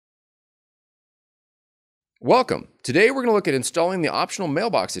Welcome! Today we're going to look at installing the optional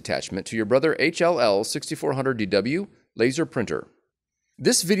mailbox attachment to your Brother HL-L6400DW laser printer.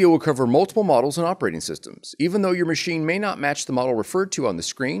 This video will cover multiple models and operating systems. Even though your machine may not match the model referred to on the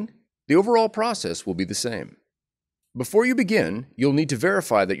screen, the overall process will be the same. Before you begin, you'll need to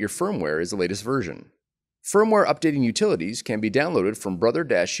verify that your firmware is the latest version. Firmware updating utilities can be downloaded from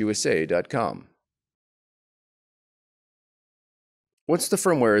brother-usa.com. Once the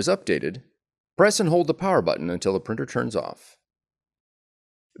firmware is updated, press and hold the power button until the printer turns off.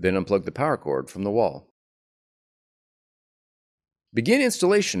 Then unplug the power cord from the wall. Begin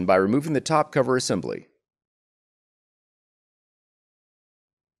installation by removing the top cover assembly.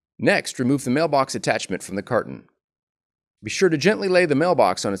 Next, remove the mailbox attachment from the carton. Be sure to gently lay the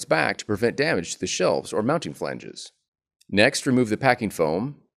mailbox on its back to prevent damage to the shelves or mounting flanges. Next, remove the packing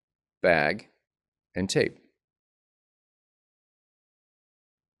foam, bag, and tape.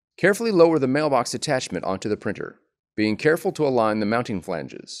 Carefully lower the mailbox attachment onto the printer, being careful to align the mounting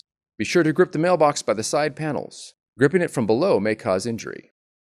flanges. Be sure to grip the mailbox by the side panels. Gripping it from below may cause injury.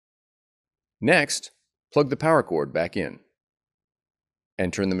 Next, plug the power cord back in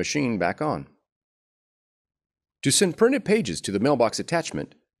and turn the machine back on. To send printed pages to the mailbox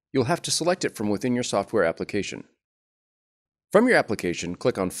attachment, you'll have to select it from within your software application. From your application,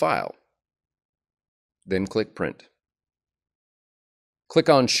 click on File, then click Print. Click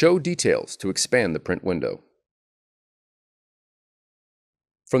on Show Details to expand the print window.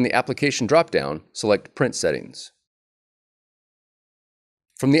 From the Application drop-down, select Print Settings.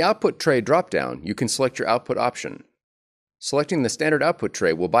 From the Output Tray drop-down, you can select your output option. Selecting the standard output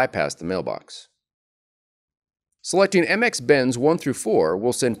tray will bypass the mailbox. Selecting MX bins 1 through 4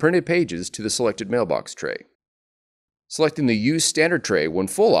 will send printed pages to the selected mailbox tray. Selecting the Use Standard Tray when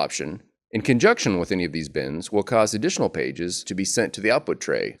full option, in conjunction with any of these bins, will cause additional pages to be sent to the output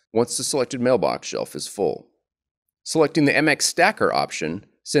tray once the selected mailbox shelf is full. Selecting the MX Stacker option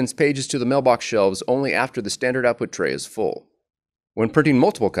sends pages to the mailbox shelves only after the standard output tray is full. When printing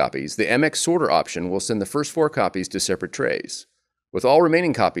multiple copies, the MX Sorter option will send the first 4 copies to separate trays, with all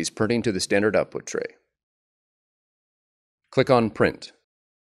remaining copies printing to the standard output tray. Click on Print.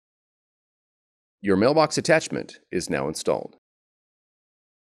 Your mailbox attachment is now installed.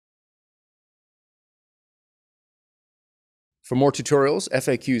 For more tutorials,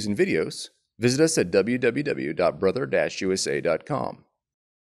 FAQs, and videos, visit us at www.brother-usa.com.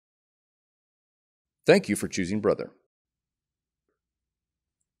 Thank you for choosing Brother.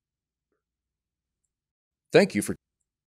 Thank you for